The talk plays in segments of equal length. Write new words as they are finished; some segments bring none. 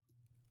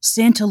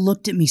Santa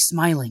looked at me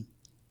smiling.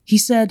 He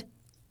said,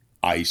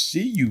 I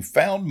see you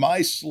found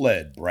my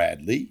sled,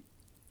 Bradley.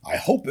 I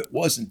hope it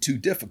wasn't too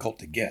difficult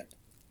to get.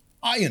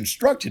 I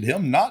instructed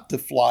him not to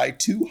fly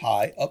too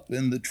high up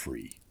in the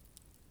tree.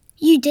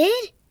 You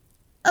did?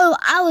 Oh,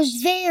 I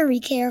was very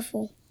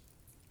careful,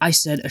 I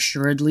said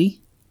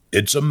assuredly.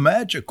 It's a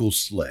magical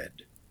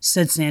sled,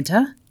 said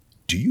Santa.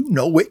 Do you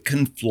know it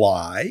can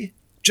fly,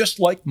 just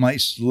like my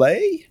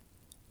sleigh?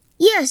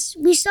 Yes,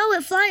 we saw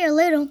it fly a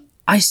little,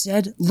 I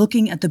said,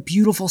 looking at the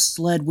beautiful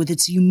sled with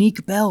its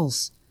unique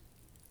bells.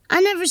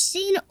 I never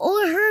seen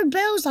or heard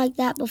bells like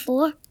that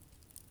before.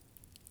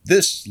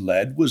 This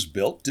sled was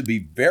built to be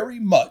very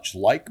much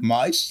like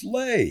my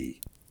sleigh,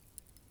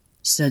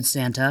 said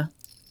Santa.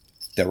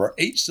 There are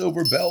 8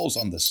 silver bells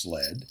on the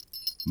sled.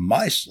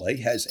 My sleigh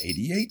has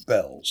 88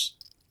 bells.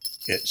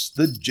 It's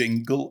the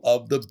jingle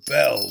of the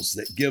bells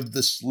that give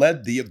the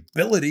sled the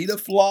ability to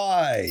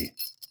fly.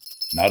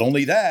 Not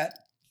only that,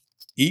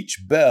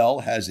 each bell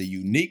has a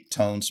unique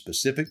tone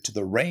specific to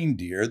the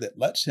reindeer that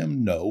lets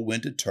him know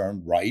when to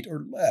turn right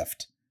or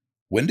left,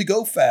 when to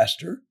go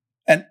faster,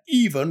 and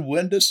even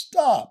when to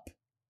stop.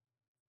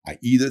 I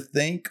either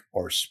think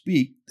or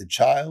speak the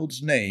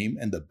child's name,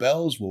 and the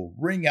bells will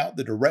ring out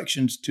the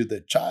directions to the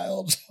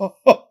child's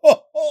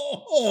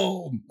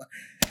home.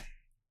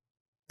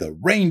 The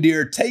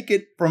reindeer take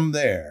it from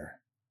there.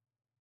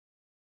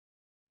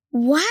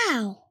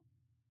 Wow,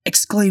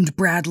 exclaimed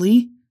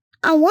Bradley.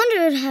 I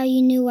wondered how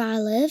you knew where I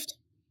lived.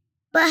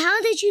 But how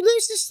did you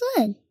lose the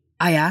sled?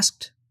 I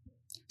asked.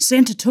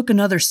 Santa took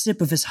another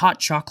sip of his hot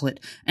chocolate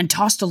and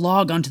tossed a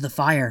log onto the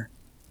fire.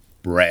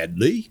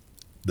 Bradley,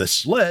 the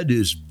sled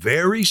is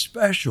very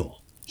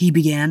special, he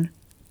began.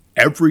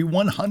 Every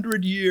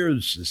 100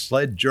 years, the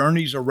sled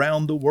journeys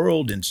around the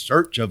world in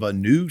search of a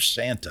new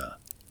Santa.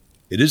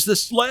 It is the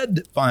sled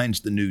that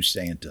finds the new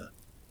Santa,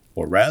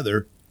 or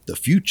rather, the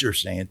future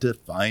Santa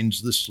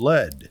finds the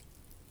sled.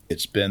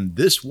 It's been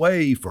this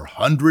way for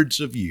hundreds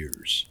of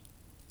years.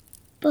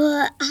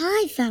 But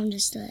I found a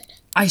sled,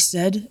 I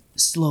said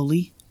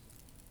slowly.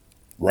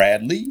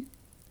 Bradley,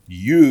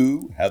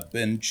 you have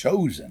been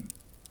chosen,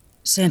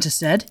 Santa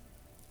said.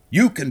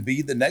 You can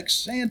be the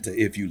next Santa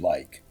if you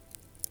like.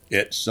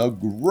 It's a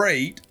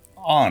great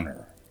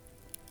honor.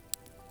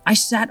 I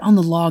sat on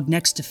the log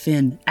next to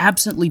Finn,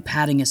 absently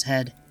patting his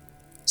head.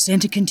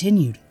 Santa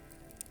continued.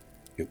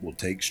 It will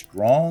take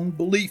strong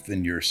belief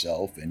in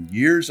yourself and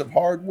years of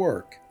hard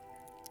work,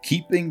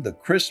 keeping the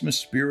Christmas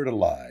spirit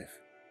alive.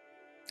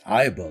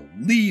 I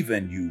believe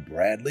in you,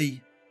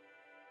 Bradley.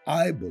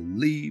 I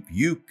believe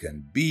you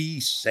can be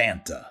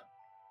Santa.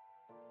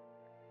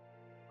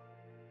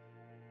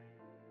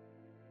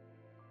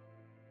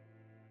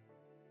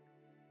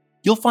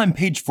 You'll find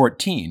page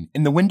 14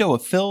 in the window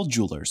of Phil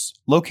Jewelers,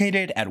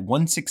 located at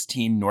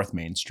 116 North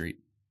Main Street.